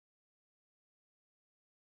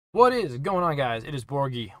What is going on, guys? It is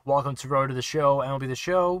Borgie. Welcome to Road to the Show, MLB The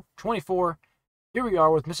Show 24. Here we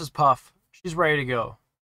are with Mrs. Puff. She's ready to go.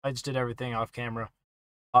 I just did everything off camera,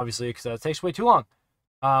 obviously, because that takes way too long.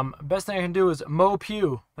 Best thing I can do is Mo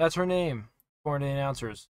Pugh. That's her name, according to the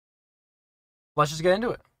announcers. Let's just get into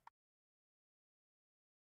it.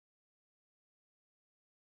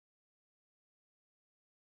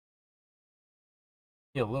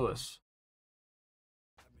 Yeah, Lewis.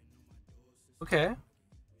 Okay.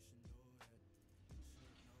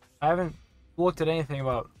 I haven't looked at anything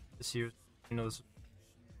about this year. You know,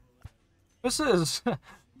 this is. I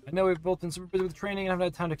know we've both been super busy with training and haven't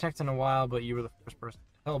had time to connect in a while, but you were the first person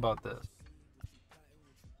to tell about this.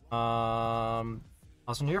 Awesome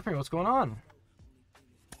to hear from you. What's going on?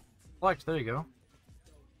 Select. There you go.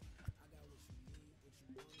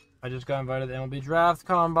 I just got invited to the MLB Draft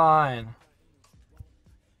Combine.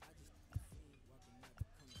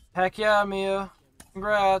 Heck yeah, Mia.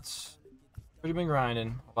 Congrats. What have you been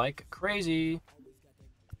grinding? Like crazy.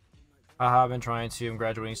 I've been trying to. I'm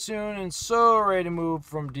graduating soon and so ready to move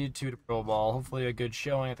from D2 to Pro Ball. Hopefully a good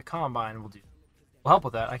showing at the Combine will help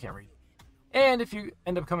with that. I can't read. And if you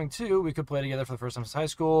end up coming too, we could play together for the first time since high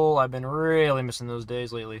school. I've been really missing those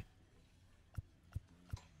days lately.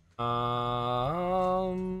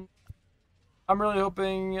 I'm really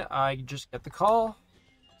hoping I just get the call.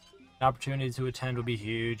 An opportunity to attend would be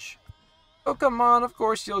huge. Oh, come on, of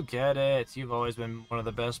course you'll get it. You've always been one of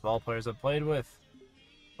the best ball players I've played with.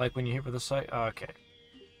 Like when you hit for the site. Okay.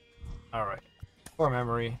 Alright. Poor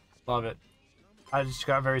memory. Love it. I just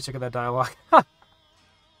got very sick of that dialogue.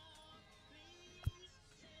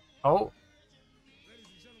 Oh.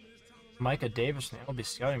 Micah Davis from the MLB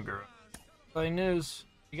Scouting Bureau. Exciting news.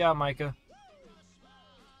 You got Micah.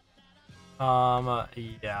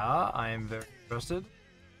 Yeah, I am very interested.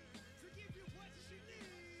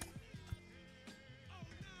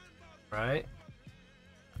 Right.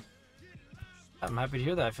 I'm happy to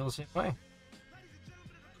hear that. I feel the same way.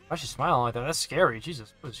 Why is she smiling like that? That's scary.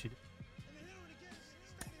 Jesus, what is she doing?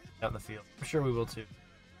 Out in the field. I'm sure we will too.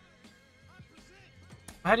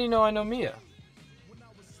 How do you know I know Mia?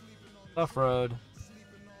 Tough road.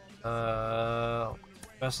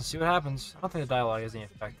 Best to see what happens. I don't think the dialogue has any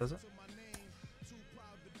effect, does it?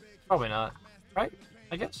 Probably not. Right?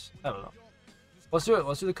 I guess? I don't know. Let's do it.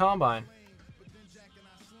 Let's do the Combine.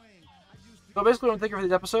 So basically what I'm thinking for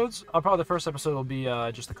these episodes, probably the first episode will be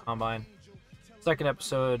just the Combine. Second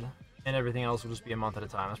episode and everything else will just be a month at a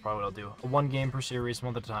time. That's probably what I'll do. A one game per series,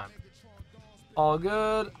 month at a time. All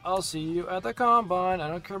good. I'll see you at the Combine. I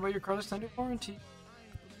don't care about your car's extended warranty.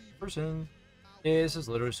 Person. Yeah, this is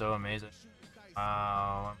literally so amazing.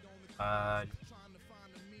 Wow.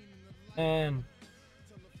 And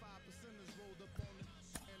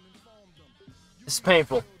it's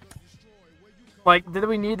painful. Like, did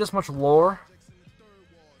we need this much lore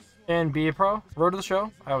and be a pro? Road to the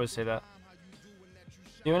show? I always say that.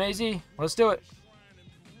 Doing AZ. Let's do it.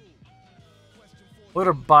 Look at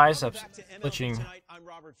her biceps glitching.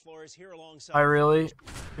 I really,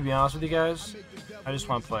 to be honest with you guys, I just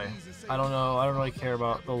want to play. I don't know. I don't really care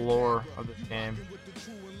about the lore of this game.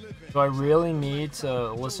 Do I really need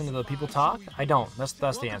to listen to the people talk? I don't. That's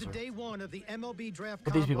the answer.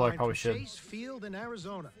 But these people I probably should.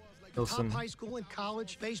 Some high school and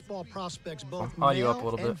college baseball prospects, both audio male up a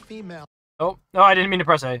little bit. and female. Oh, no, I didn't mean to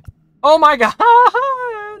press A. Oh my god!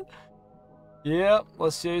 Yep,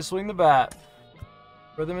 let's see you swing the bat.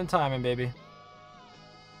 Rhythm and timing, baby.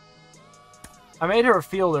 I made her a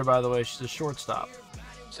fielder, by the way. She's a shortstop.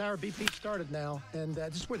 Sarah, BP started now, and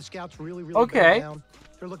this is where the scouts really okay. Down.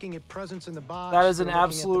 They're looking at presence in the box. That is an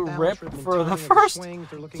absolute rip for the first swing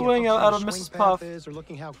out of Mrs. Puff. They're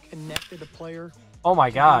looking how connected a player. Oh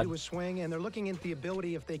my god. To a swing, and they're looking at the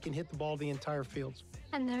ability if they can hit the ball the entire field.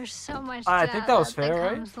 And there's so much I think that was fair,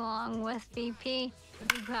 right? comes along with BP.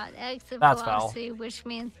 We've got exit That's velocity, foul. which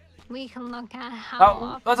means we can look at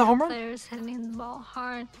how that's a home run? players hitting the ball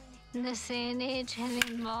hard. In this day and age,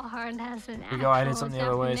 hitting the ball hard has an Here we go. I did actual something the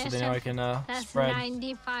other way, so definition. then I can That's spread.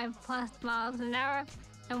 95 plus miles an hour.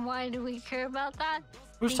 And why do we care about that?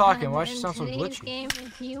 Who's Because talking? Why does she in sound so today's glitchy? game,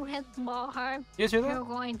 if you hit the ball hard, You guys hear you're that?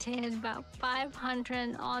 going to hit about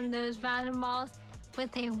 500 on those batted balls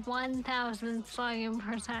with a 1,000 slugging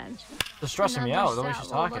percentage. It's stressing me out the way she's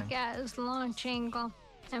talking. We'll look at is launch angle,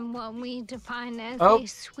 and what we define as Oh, a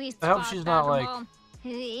sweet I spot hope she's not, batted like, ball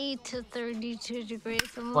is 8 to 32 degrees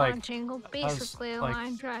of like, launch angle, basically a like,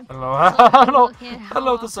 line drive. I don't know. I don't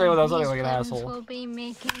know what to say without sounding like an These asshole. will be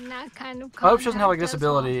making that kind of I hope she doesn't have like a contact as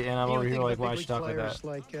well. disability, and I'm over here like, why is she talking like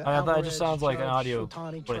that? I thought it just sounds like an audio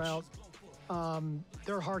glitch.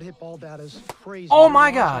 Their hard hit ball data is crazy. Oh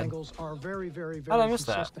my Their launch God. angles are very, very, How did I very miss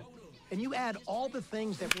that? consistent. And you add all the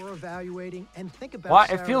things that we're evaluating and think about. Why? It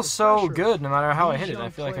Sarah, feels the so pressure good no matter how I these hit it. I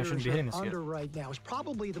young feel like I shouldn't be players hitting are this yet. under right now is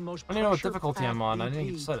probably the most I don't know what pressure difficulty I'm on. I didn't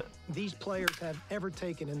even BP set it. these players have ever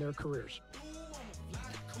taken in their careers.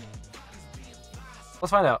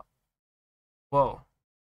 Let's find out. Whoa.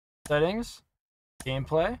 Settings.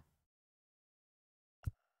 Gameplay.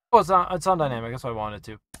 Oh, it's on dynamic. That's what I wanted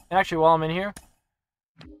to. And actually, while I'm in here,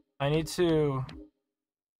 I need to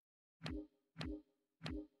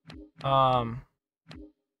I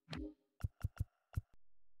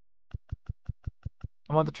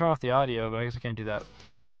want to turn off the audio, but I guess I can't do that.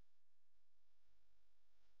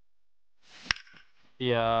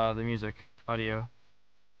 The music audio.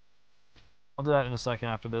 I'll do that in a second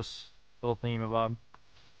after this little theme of I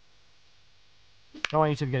don't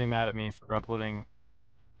want YouTube getting mad at me for uploading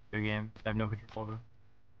video game I have no control over.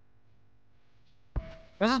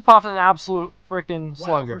 Mrs. Puff is an absolute freaking Wow,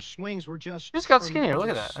 slugger. her swings were just She just got skinnier. Look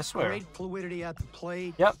at tremendous. that. I swear. Great fluidity at the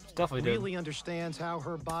plate. Yep, definitely did. Really understands how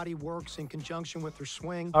her body works in conjunction with her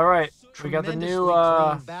swing. All right, we got the new Tremendously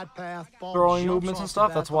clean bat path, ball throwing jumps movements and off the stuff.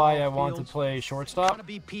 bat That's to why all I want to fields. play Not shortstop. a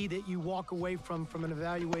BP that you walk away from an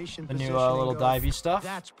evaluation The new position little and go, divey stuff.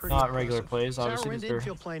 That's pretty Not impressive. regular plays, Sarah, obviously, we're in because they're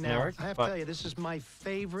infield play now. generic. I have to But tell you, this is my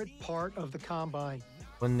favorite part of the combine.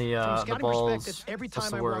 when the From scouting balls, perspective, every what's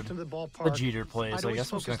time the I word? walked into the ballpark, The Jeter plays. I'd I always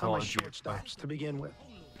guess I'm just gonna focus on call my it a Jeter play. shortstops to begin with.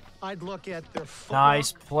 I'd look at their footwork.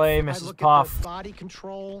 Nice play, I'd Mrs. look Puff. at their body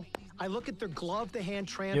control. I look at their glove-to-hand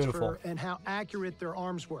transfer Beautiful. and how accurate their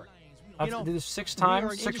arms were. I have to do this 6 we are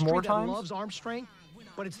times, an 6 industry more that times. loves arm strength,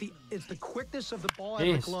 but it's the quickness of the ball out of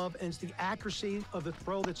Jeez. the glove and it's the accuracy of the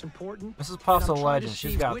throw that's important. Mrs. Puff's And a I'm trying to legend.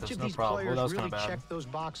 She's see got which this, of no these problem. Well, players that was really kind of bad. check those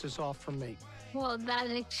boxes off for me. Well, that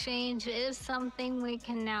exchange is something we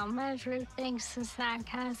can now measure thanks to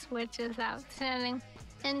StatCast, which is outstanding.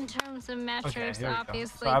 In terms of metrics, here we go.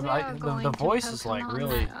 obviously, So we are the going to voice focus is, like, on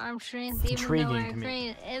really that arm strength, even intriguing though I to me. agree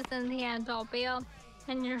it isn't the end-all be-all.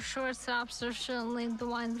 And your shortstops are certainly the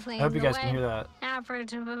ones leading I hope you the guys way. can hear that.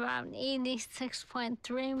 Average of about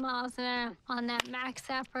 86.3 miles an hour on that max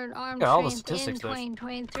effort arm Look at all the strength in statistics. They're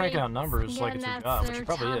 2023. cranking out numbers like Again, it's a that's job, which their it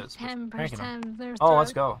probably top is. but it's cranking them. 10% of their Oh,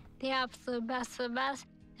 let's throws, go. the absolute best of the best.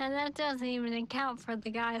 And that doesn't even account for the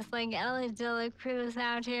guys like Ellie De La Cruz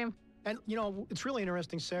out here. And, it's really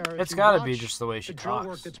interesting, Sarah. It's if you got to be watch just the way she the drill work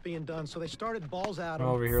talks. that's being done. So they started balls out. I'm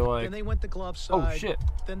over here like, then they went the glove oh, side. shit.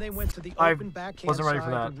 Then they went to the I open backhand wasn't ready side for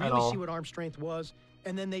that to at really all. see what arm strength was.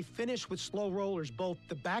 And then they finished with slow rollers, both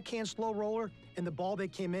the backhand slow roller and the ball they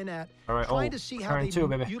came in at, All right, trying to see how turn they two,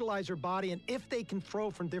 baby. utilize their body and if they can throw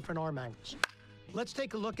from different arm angles. Let's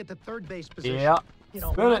take a look at the third base position. Yeah.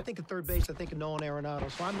 When I think of third base, I think of Nolan Arenado.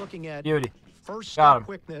 So I'm looking at Beauty. first Got step him.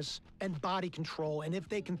 quickness and body control, and if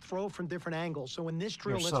they can throw from different angles. So in this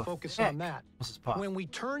drill, You're let's so focus thick, on that. Mrs. Puff. When we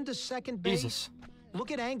turn to second base, Jesus. look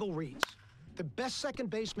at angle reads. The best second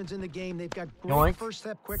basemen in the game, they've got great Yoink. first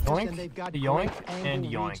step quickness, Yoink. and they've got Yoink. great angle And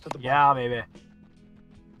reads yoink. to the ball. Yeah, baby.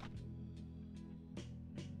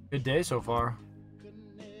 Good day so far.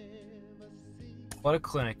 What a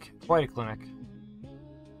clinic. Quite a clinic.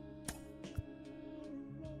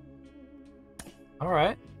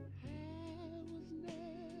 Alright.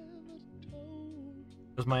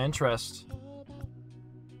 There's my interest.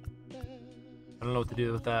 I don't know what to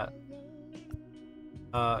do with that.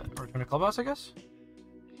 Return to clubhouse, I guess?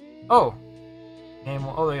 Oh! Game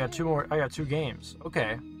one. Oh, they got 2 more. I got 2 games.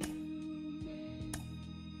 Okay.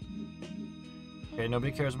 Okay,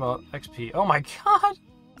 nobody cares about XP. Oh my god!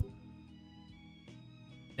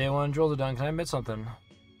 Day 1 drills are done. Can I admit something?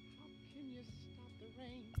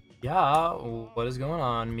 Yeah, what is going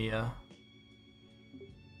on, Mia?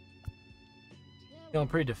 Feeling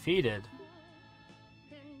pretty defeated.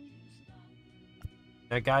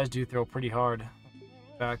 That guys do throw pretty hard.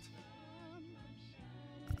 In fact.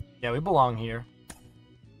 Yeah, we belong here.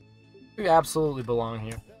 We absolutely belong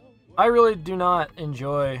here. I really do not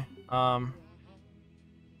enjoy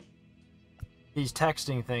these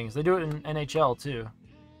texting things. They do it in NHL too.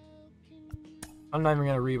 I'm not even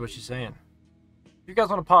gonna read what she's saying. If you guys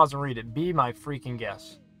want to pause and read it, be my freaking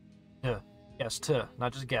guest. Yes,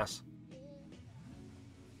 not just guess.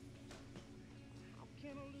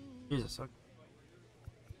 Jesus. Okay.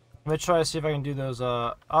 I'm gonna try to see if I can do those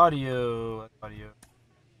audio.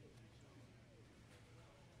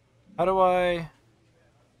 How do I?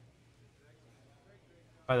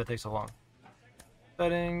 Why that takes so long?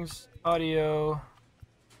 Settings, audio.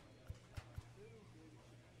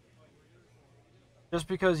 Just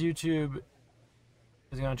because YouTube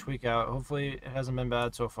is gonna tweak out. Hopefully, it hasn't been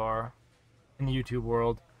bad so far in the YouTube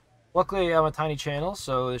world. Luckily, I'm a tiny channel,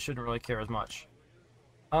 so they shouldn't really care as much.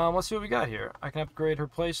 Let's see what we got here. I can upgrade her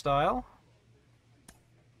play style.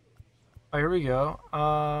 Oh, here we go.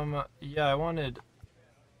 Yeah, I wanted.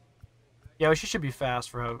 Yeah, well, she should be fast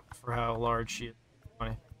for how large she is.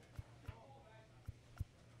 Funny.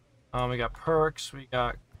 We got perks. We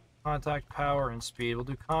got contact, power, and speed. We'll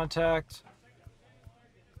do contact.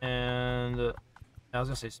 And I was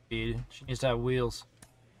gonna say speed. She needs to have wheels.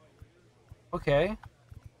 Okay.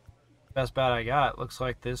 Best bat I got looks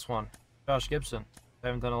like this one. Josh Gibson. I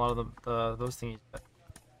haven't done a lot of those things yet.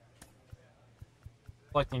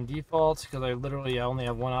 Selecting defaults because I literally only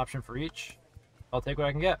have one option for each. I'll take what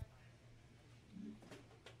I can get.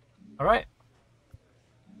 All right.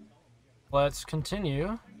 Let's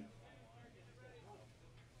continue.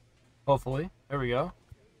 Hopefully. There we go.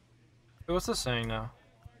 Hey, what's this saying now?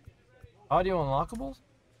 Audio unlockables?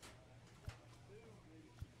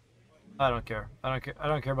 I don't care. I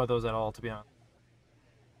don't care about those at all, to be honest.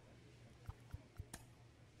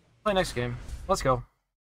 Play next game. Let's go.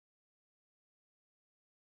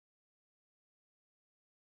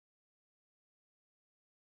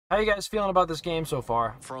 How you guys feeling about this game so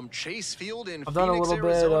far? From Chase Field in I've done a Phoenix, little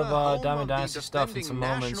bit Arizona, of Diamond Dynasty stuff in some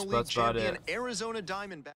moments, but that's about it. Arizona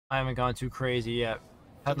Diamondbacks. I haven't gone too crazy yet.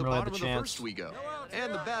 Haven't really had the chance. We go.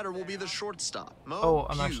 And the batter will be the shortstop. Oh,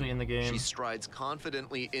 I'm actually in the game. She strides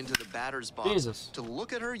confidently into the batter's box. Jesus. To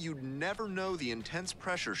look at her, you'd never know the intense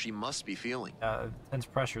pressure she must be feeling. Intense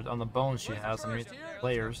pressure on the bones she has. I mean,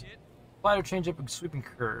 layers. Slider, changeup, and sweeping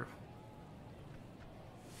curve.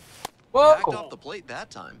 Whoa! Backed off the plate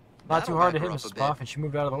that time. Not too hard to hit, That'll Mrs. back her up a Puff, and she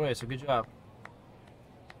moved out of the way, so good job.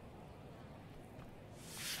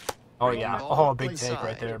 Oh, yeah. Oh, big take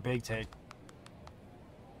right there. Big take.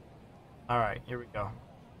 All right, here we go.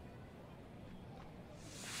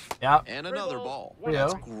 Yeah. And another ball.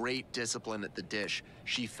 That's great discipline at the dish.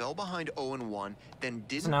 She fell behind 0-1, then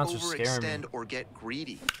didn't overextend or get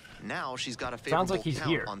greedy. Now she's got a favorable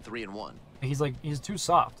count on 3-1. He's too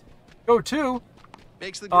soft. Go 2.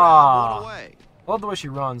 Makes the grab 1 away. Love the way she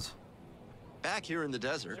runs. Back here in the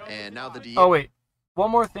desert, and now the DH. Oh wait, one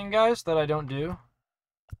more thing, guys, that I don't do.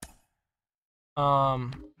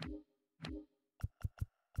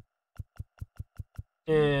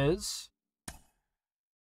 Is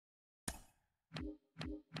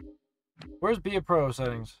where's Be a Pro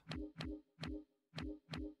settings?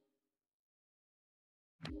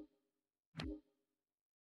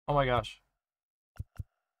 Oh my gosh.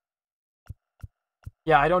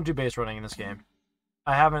 Yeah, I don't do base running in this game.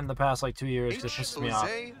 I haven't in the past like 2 years because it pisses me off.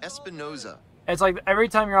 Espinoza. It's like every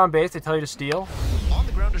time you're on base, they tell you to steal. On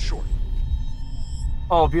the ground to short.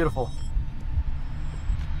 Oh, beautiful.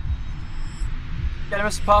 Get him,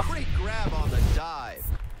 Mr. Puff. Great grab on the dive.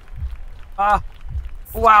 Ah.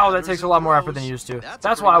 Wow, that takes a lot more effort than it used to.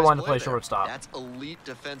 That's why I wanted to play shortstop. That's elite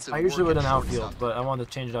defensive. I usually would in outfield, but I wanted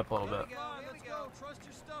to change it up a little bit.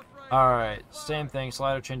 Alright, same thing.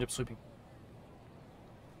 Slider, changeup, sweeping.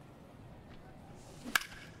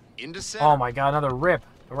 Into center. Oh my god, another rip.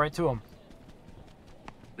 Go right to him.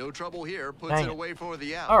 No trouble here. Puts it away for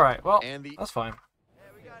the out. Alright, well, that's fine.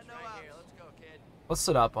 Let's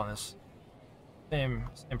sit up on this. Same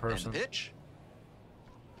person. Pitch.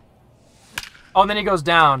 Oh, and then he goes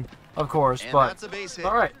down, of course, And but that's a base hit.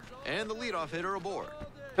 alright. And the leadoff hitter aboard.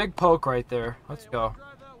 Big poke right there. Let's go.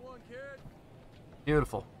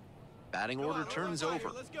 Beautiful. Batting order turns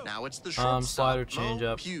over. Now it's the shortstop. Slider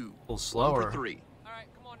changeup. A little slower. 3.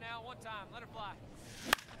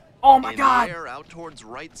 Oh my god! Out towards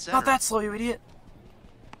right center. Not that slow, you idiot.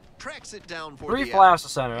 Tracks it down for 3 the flaps to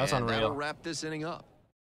center. That's and unreal. That'll wrap this inning up.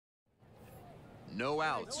 No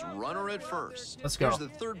outs. Runner at first. Let's go. Here's the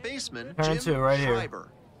third baseman, Turn Jim 2 right Schreiber.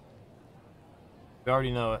 here. We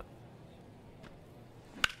already know it.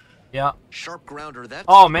 Yeah. Sharp grounder. That's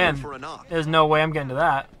oh man, for a knock. There's no way I'm getting to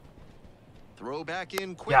that. Throw back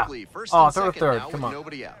in quickly. Yeah. First oh, and throw a second third. now Come with on.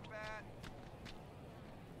 nobody out.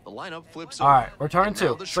 The lineup flips All over. right, we're turning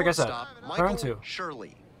 2. Just like I said, Michael turn 2.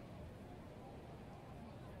 Shirley.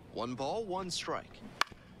 1 ball, 1 strike.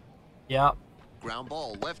 Yeah. Ground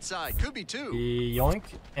ball, left side, could be 2. Yoink.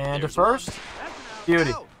 And to There's first. one.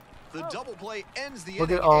 Beauty. Out. The double play ends the Look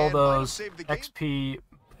inning at all and might have those saved the game. XP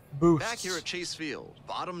boosts. Back here at Chase Field,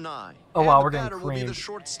 bottom 9. Oh And wow, the we're getting batter will be creamed. the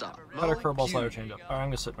shortstop. Better Mo curveball, Pugh. slider, changeup. All right, I'm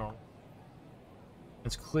gonna sit normal.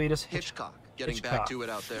 It's Cletus Hitchcock getting Hitchcock. back to it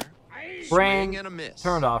out there. Brain Swing and a miss.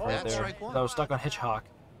 turned off right That's there. strike 1. I was stuck on Hitchcock.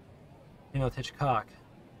 You know, it's Hitchcock.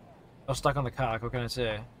 I was stuck on the cock. What can I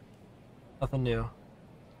say? Nothing new.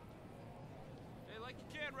 Hey, like you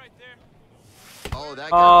can right there. Oh,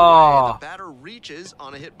 that got away. The batter reaches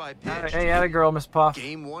on a hit by pitch. Hey, atta girl, Miss Puff.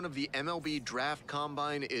 Game 1 of the MLB Draft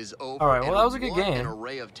Combine is over. All right, well, that was a good game. An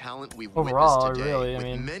array of talent we've overall, witnessed today, really. I with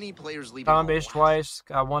mean, many players leaving got on base twice,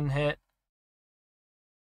 got 1 hit,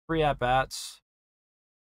 3 at bats.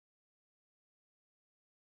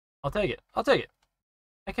 I'll take it. I'll take it.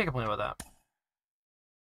 I can't complain about that.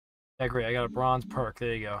 Yeah, great. I got a bronze perk.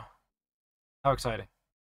 There you go. How exciting.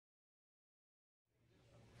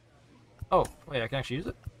 Oh, wait, I can actually use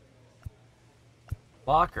it?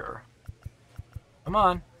 Locker. Come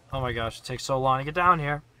on. Oh my gosh, it takes so long to get down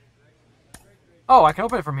here. Oh, I can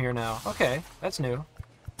open it from here now. Okay, that's new.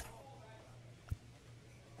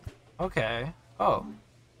 Okay. Oh.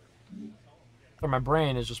 So my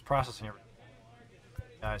brain is just processing everything.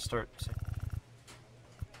 Yeah, I start...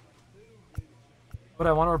 Would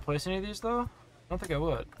I want to replace any of these, though? I don't think I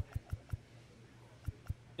would.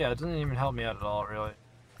 Yeah, it doesn't even help me out at all, really.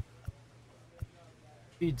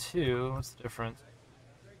 Speed 2, what's the difference?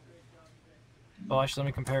 Well, actually, let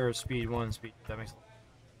me compare Speed 1 Speed 2. That makes...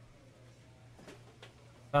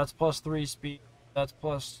 That's plus 3 speed. That's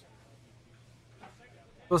plus...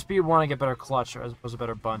 So Speed 1, I get better clutch as opposed to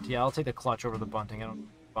better bunt. Yeah, I'll take the clutch over the bunting. I don't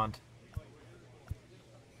bunt.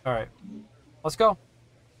 Alright. Let's go.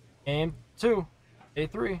 Game 2. Day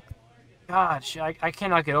 3. God, I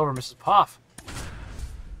cannot get over Mrs. Puff.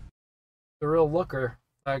 The real looker,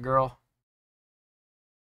 that girl.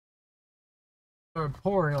 Started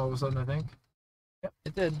pouring all of a sudden, I think. Yep,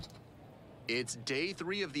 it did. It's day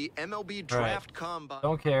 3 of the MLB Draft Combine.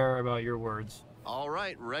 Don't care about your words. All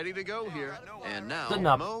right, ready to go here. And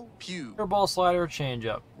now, Mo Pugh. Ball slider,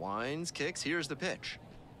 changeup. Winds, kicks. Here's the pitch.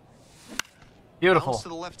 Beautiful. Bounce to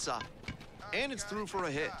the left side, and it's through for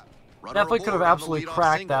a hit. Definitely could have absolutely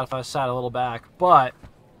cracked that if I sat a little back, but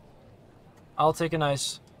I'll take a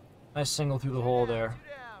nice single through the hole there.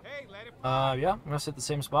 Yeah, I'm gonna sit the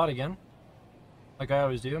same spot again, like I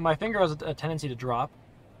always do. My finger has a tendency to drop.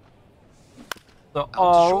 So,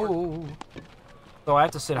 so I have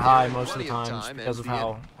to sit high most of the time because of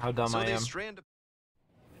how dumb I am.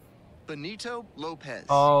 Benito Lopez.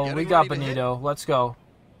 Oh, we got Benito. Let's go.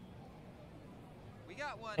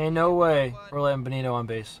 Ain't no way we're letting Benito on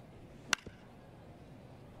base.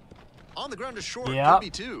 On the ground to short, yeah. could be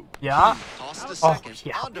 2. Yeah. Toss to second.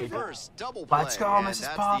 Yeah. On to first, double play. Let's go,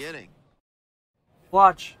 Mrs. Puff. The inning.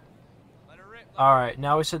 Watch. All right,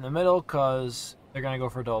 now we sit in the middle because they're gonna go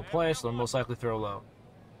for a double play, so they'll most likely throw low.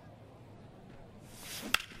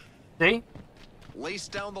 See?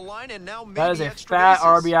 Laced down the line, and now that is a fat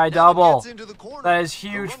RBI double. That is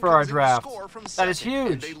huge for our draft. That is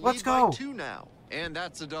huge. Let's go. Now, and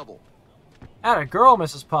that's a double. Atta girl,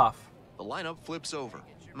 Mrs. Puff. The lineup flips over.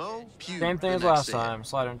 Mo Pugh, same thing as last time.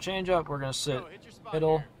 Slider and changeup. We're gonna sit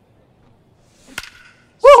middle.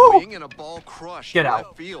 Woo! Swing and a ball crushed. Get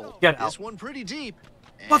out. Field. Get out. This one pretty deep.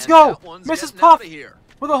 Let's go, Mrs. Puff,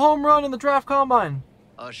 with a home run in the draft combine.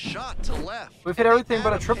 A shot to left. We've hit everything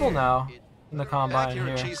but a triple now in the combine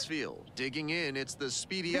here. Chase Field, digging in. It's the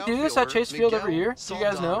speedy we do this at Chase Field every year. Do you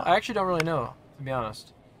guys know? I actually don't really know, to be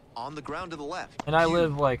honest. On the ground to the left. And I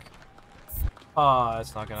live like,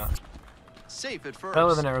 it's not gonna. Safe at first. I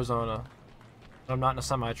live in Arizona. But I'm not in a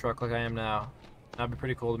semi truck like I am now. That'd be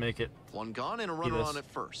pretty cool to make it. One gone and a runner on at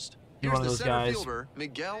first. Be one of those guys. Fielder,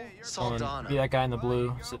 Miguel Saldana. Be that guy in the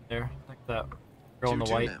blue sitting there, like that girl in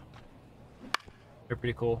the white. They're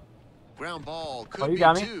pretty cool. Ground ball. Could you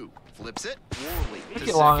got me. Flips it. Take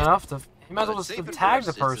it long enough to. You might as well just tag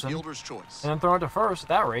the person and then throw it to first at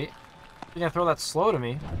that rate. You're gonna throw that slow to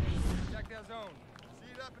me.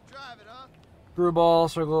 Through ball,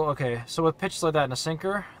 circle. Okay, so with pitches like that in a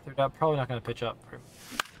sinker, they're probably not gonna pitch up.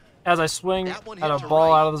 As I swing at a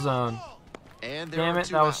ball out of the zone. Damn it,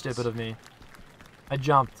 that was stupid of me. I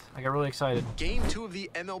jumped. I got really excited. Game 2 of the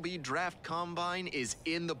MLB Draft Combine is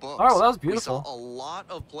in the books. Oh, well, that was beautiful. We saw a lot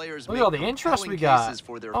of players look at all the interest we got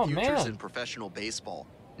for their futures in professional baseball.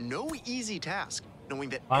 No easy task, knowing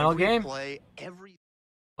that final every game. Play,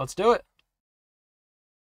 Let's do it.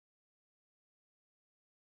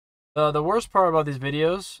 The worst part about these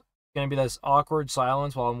videos is going to be this awkward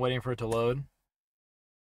silence while I'm waiting for it to load.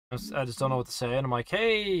 I just don't know what to say, and I'm like,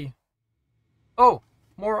 hey! Oh!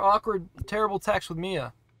 More awkward, terrible text with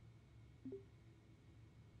Mia.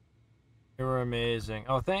 You were amazing.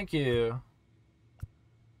 Oh, thank you.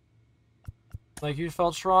 Like, you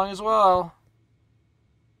felt strong as well.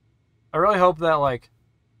 I really hope that, like,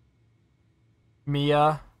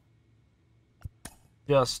 Mia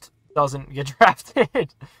just doesn't get drafted.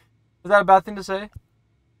 Is that a bad thing to say?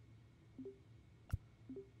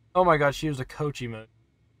 Oh my gosh, she used a coach emoji.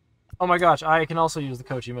 Oh my gosh, I can also use the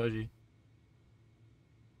coach emoji.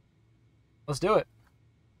 Let's do it.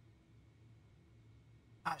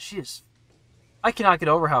 Ah, she is. I cannot get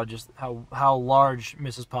over how large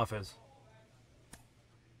Mrs. Puff is.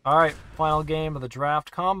 All right, final game of the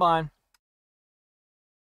draft combine.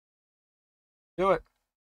 Do it.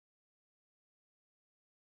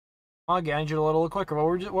 I'll get you a little quicker.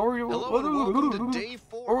 What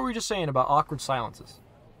were we just saying about awkward silences?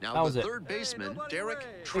 Now that was the it. third baseman, Derek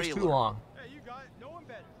Takes too Trailer. long. Hey, you got it. No one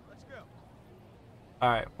better. Let's go. All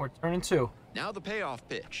right, we're turning 2. Now the payoff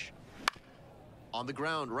pitch. On the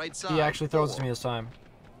ground, right side. He actually throws it to me this time.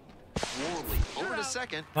 Worley over to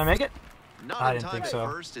second. Can I make it? Not I in didn't time think at so.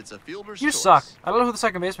 First, it's a fielder's You choice. suck. I don't know who the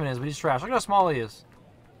second baseman is, but he's trash. Look how small he is.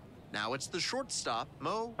 Now it's the shortstop,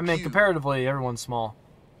 Mo. I mean, Pugh. comparatively, everyone's small.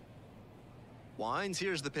 Winds,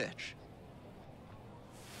 here's the pitch.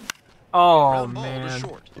 Oh, Ground ball to man.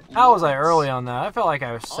 short. How was I Lawrence. early on that? I felt like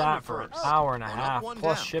I was sat to for an first. hour and a One up, half, one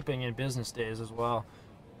plus down. shipping and business days as well.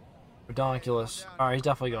 Redonkulous. All right, he's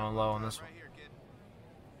definitely going low on this one.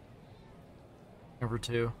 Number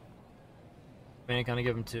 2. I ain't gonna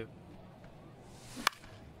give him 2.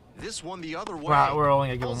 This one the other way. Wow, we're only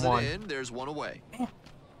gonna give Pulls him 1. it in, there's one away. How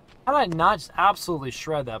did I not just absolutely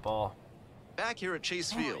shred that ball? Back here at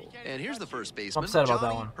Chase Field, and here's the first baseman, Upset about that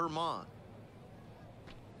Johnny one. Herman.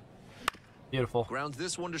 Beautiful. Grounds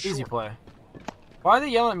this one to Easy short. play. Why are they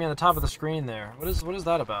yelling at me on the top of the screen there? What is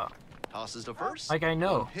that about? Tosses to first. Like, I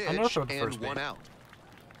know. One pitch I know it's the and first one base. out.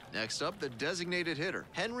 Next up, the designated hitter,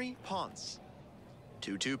 Henry Ponce.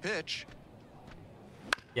 2-2 pitch.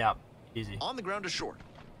 Yeah, easy. On the ground to short.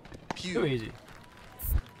 Too Pugh easy.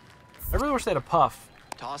 I really wish they had a puff.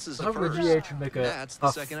 tosses I to hope the first. DH would make a That's the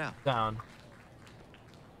puff second out. down.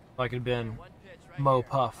 Like it'd been Mo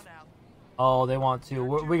Puff. Oh, they want to.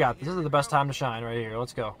 We got this. This is the best time to shine right here.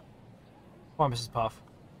 Let's go. Come on, Mrs. Puff.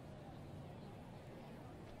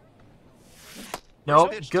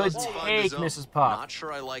 Nope. Pitch Good doesn't find take, his own. Mrs. Puff. Not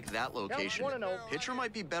sure I like that location. Pitcher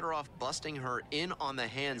might be better off busting her in on the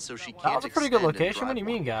hand so she can't That was a pretty good extend and location. What do you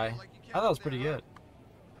drive mean, guy? I thought it was pretty good.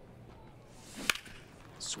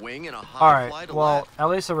 Swing and a high All fly right. to Well, left. at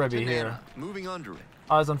least a ribby Banana, here. moving under it.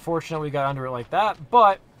 I was unfortunate we got under it like that,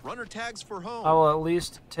 but Runner tags for home. I will at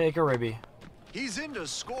least take a ribby. He's in to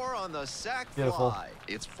score on the sac Beautiful. fly.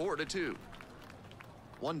 It's 4-2.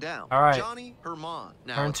 One down. All right. Johnny Herman.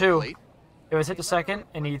 Now Turn at the 2. plate. It was hit to second,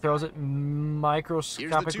 and he throws it Here's the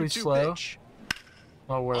microscopically 2-2 slow. pitch.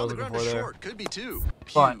 Oh, where I On was the looking ground for to there. short. Could be 2.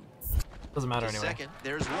 But Pugh. doesn't matter To anyway. second.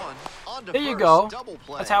 There's one. On to There you first. go. Double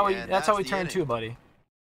play, That's how we. and That's how we the turn inning. 2, buddy.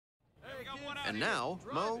 And now,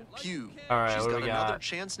 Mo Pugh. All right, She's what do got we another got?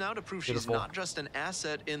 chance now to prove Beautiful. she's not just an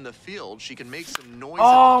asset in the field. She can make some noise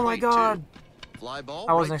Oh at the my plate, God! too. Fly ball,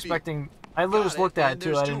 I wasn't right field. expecting. I literally just Got it, looked at it and too.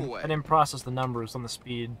 there's I two didn't. away. I didn't process the numbers on the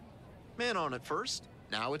speed. Man on at first.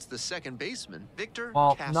 Now it's the second baseman, Victor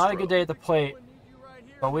Well, Castro. not a good day at the plate,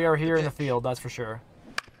 but we are here in the pitch. field. That's for sure.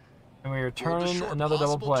 And we are Toward the turning short, another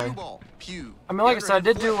double possible play. two-ball. Pugh. I mean, like I said, I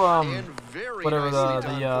did do And very whatever nicely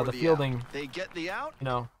done for the fielding. out. They get the out. You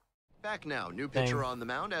know, Back now, new pitcher thing. on the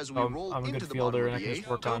mound as we I'm roll a into good the fielder, bottom and I of the can just eighth.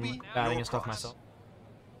 work on Toby batting and stuff Norcross. myself.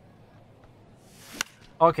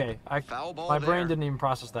 Okay, Foul ball my brain there. didn't even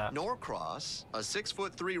process that. Norcross, a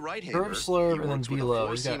 6'3" right-hander. Curve, slurve, He and then works with a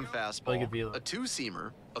velo. He's got four-seam fastball, really good velo. a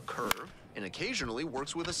two-seamer, a curve, and occasionally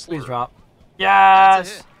works with a slurve. Please drop. That's a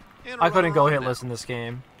Yes. hit. And a I couldn't runner go on hitless now. in this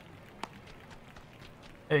game.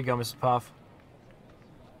 There you go, Mrs. Puff.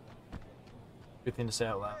 Good thing to say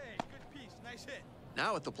out loud. Hey, good piece. Nice hit.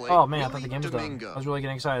 Now at the plate. Oh man, I thought Willie the game was Domingo. done. I was really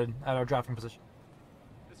getting excited at our drafting position.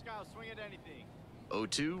 This guy will swing at anything.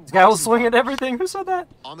 0-2. This guy will swing at everything. Who said that?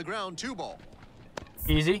 On the ground, 2-ball.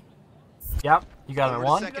 Easy. Yep, you got it Over at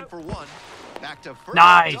to 1. second for 1. Back to first.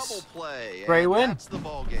 Nice. Double play. Great and win. That's the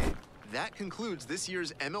ball game. That concludes this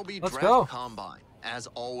year's MLB Let's Draft go. Combine. As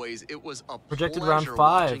always, it was a Projected pleasure round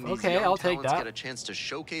 5. watching these Okay, young I'll take talents that. get a chance to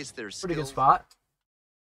showcase their Pretty good skills. spot.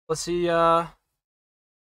 Let's see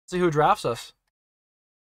who drafts us.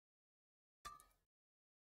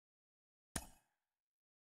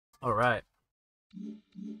 All right.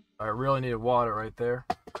 I really needed water right there.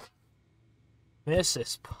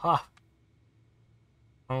 Mrs. Puff.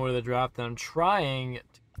 Over the draft, and I'm trying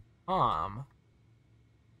to calm.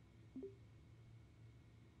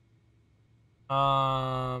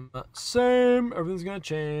 Same. Everything's gonna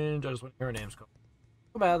change. I just want to hear her names go.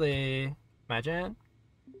 Go badly. Imagine.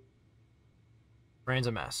 Brain's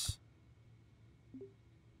a mess.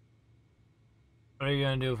 What are you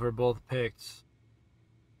gonna do for both picks?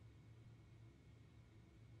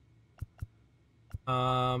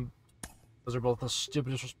 Those are both the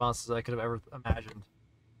stupidest responses I could have ever imagined.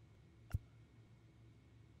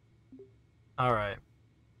 All right.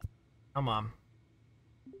 Come on.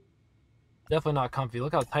 Definitely not comfy.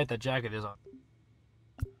 Look how tight that jacket is on.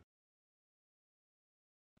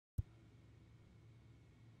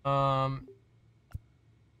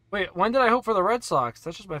 Wait, when did I hope for the Red Sox?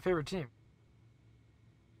 That's just my favorite team.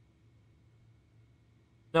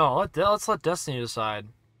 No, let's let Destiny decide.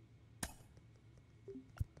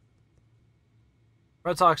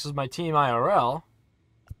 Red Sox is my team IRL,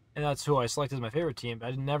 and that's who I selected as my favorite team. But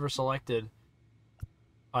I never selected.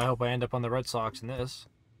 I hope I end up on the Red Sox in this. Is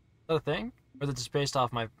that a thing? Or is it just based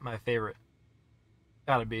off my favorite?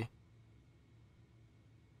 Gotta be.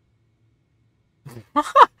 What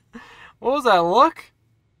was that look?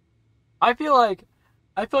 I feel like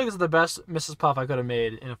this is the best Mrs. Puff I could have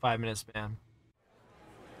made in a 5-minute span.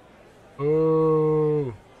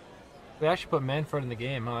 Ooh. They actually put Manfred in the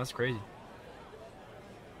game. Oh, that's crazy.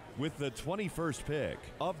 With the 21st pick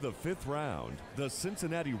of the 5th round, the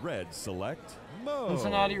Cincinnati Reds select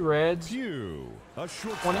Cincinnati Reds. Pugh, a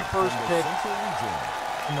 21st pick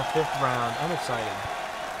in the 5th round. I'm excited.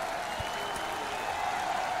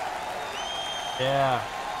 Yeah.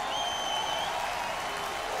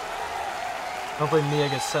 Hopefully Mia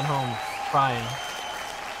gets sent home crying.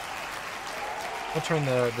 I'll turn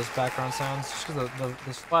this background sounds just because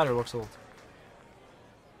the splatter looks a little.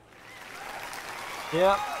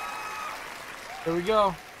 Yep. Here we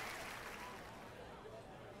go.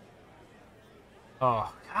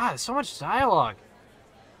 Oh, God, so much dialogue.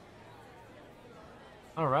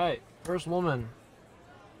 Alright, first woman.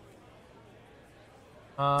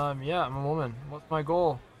 Yeah, I'm a woman. What's my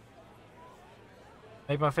goal?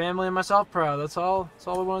 Make my family and myself proud. That's all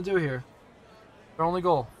we want to do here. Our only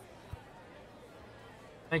goal.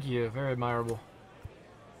 Thank you, very admirable.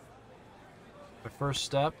 My first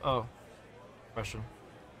step? Oh, question.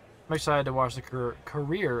 I'm excited to watch the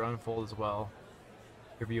career unfold as well.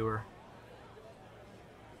 Your viewer.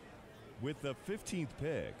 With the 15th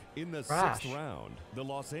pick in the 6th round, the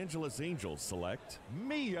Los Angeles Angels select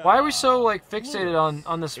Mia. Why are we so like fixated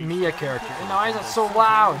on this Mia character? And why is it so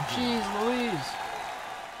loud? Jeez Louise.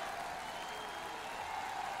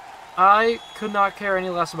 I could not care any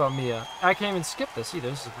less about Mia. I can't even skip this either.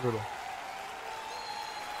 This is brutal.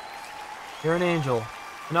 You're an angel.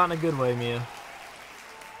 Not in a good way, Mia.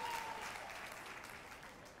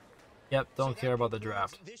 Yep, don't care about the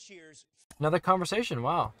draft. Another conversation,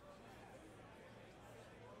 wow.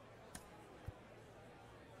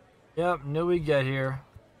 Yep, knew we'd get here.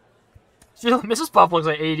 Mrs. Puff looks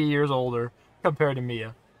like 80 years older compared to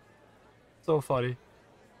Mia. So funny.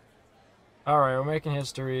 Alright, we're making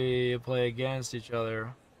history, play against each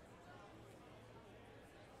other.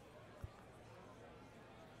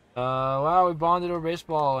 Wow, we bonded over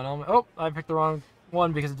baseball, and oh, I picked the wrong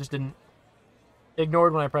one because it just didn't.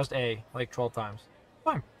 Ignored when I pressed A, like 12 times.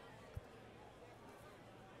 Fine.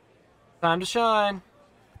 Time to shine.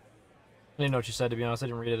 I didn't know what she said, to be honest. I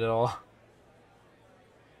didn't read it at all.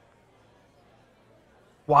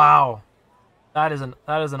 Wow. That is an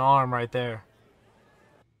arm right there.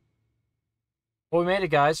 Well, we made it,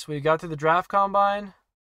 guys. We got through the draft combine.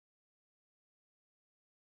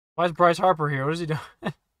 Why is Bryce Harper here? What is he doing?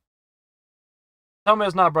 Tell me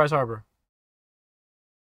it's not Bryce Harper.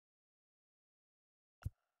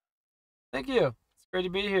 Thank you. It's great to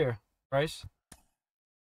be here, Bryce.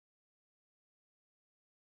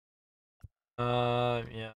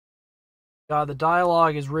 Yeah. God, the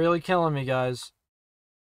dialogue is really killing me, guys.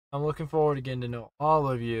 I'm looking forward to getting to know all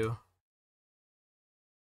of you.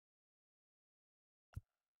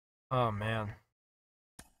 Oh, man.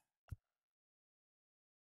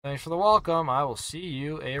 Thanks for the welcome. I will see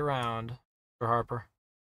you around, Mr. Harper.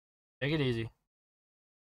 Take it easy.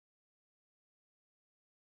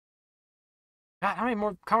 God, how many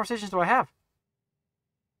more conversations do I have?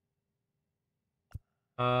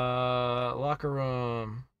 Locker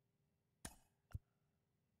room.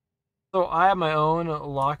 So I have my own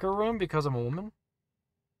locker room because I'm a woman?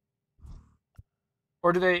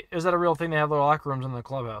 Or is that a real thing? They have their locker rooms in the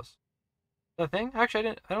clubhouse? Is that a thing? Actually,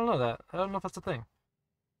 I don't know that. I don't know if that's a thing.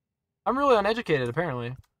 I'm really uneducated,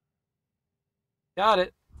 apparently. Got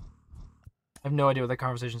it. I have no idea what that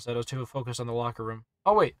conversation said. I was too focused on the locker room.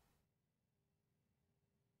 Oh, wait.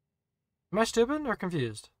 Am I stupid or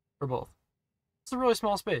confused? Or both? It's a really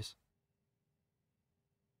small space.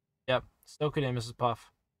 Yep. Stoke it in, Mrs.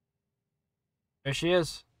 Puff. There she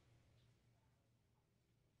is.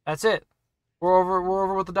 That's it. We're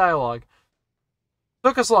over with the dialogue.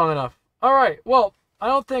 Took us long enough. Alright, well, I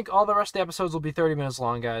don't think all the rest of the episodes will be 30 minutes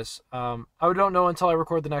long, guys. I don't know until I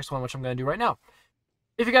record the next one, which I'm going to do right now.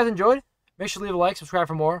 If you guys enjoyed, make sure to leave a like, subscribe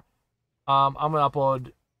for more. I'm going to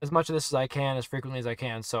upload as much of this as I can, as frequently as I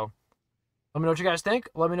can, so let me know what you guys think.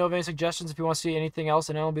 Let me know of any suggestions if you want to see anything else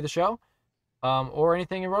in MLB The Show. or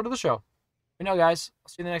anything in Road to the Show. You know, guys. I'll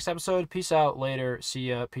see you in the next episode. Peace out later. See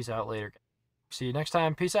ya. Peace out later. See you next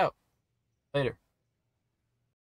time. Peace out. Later.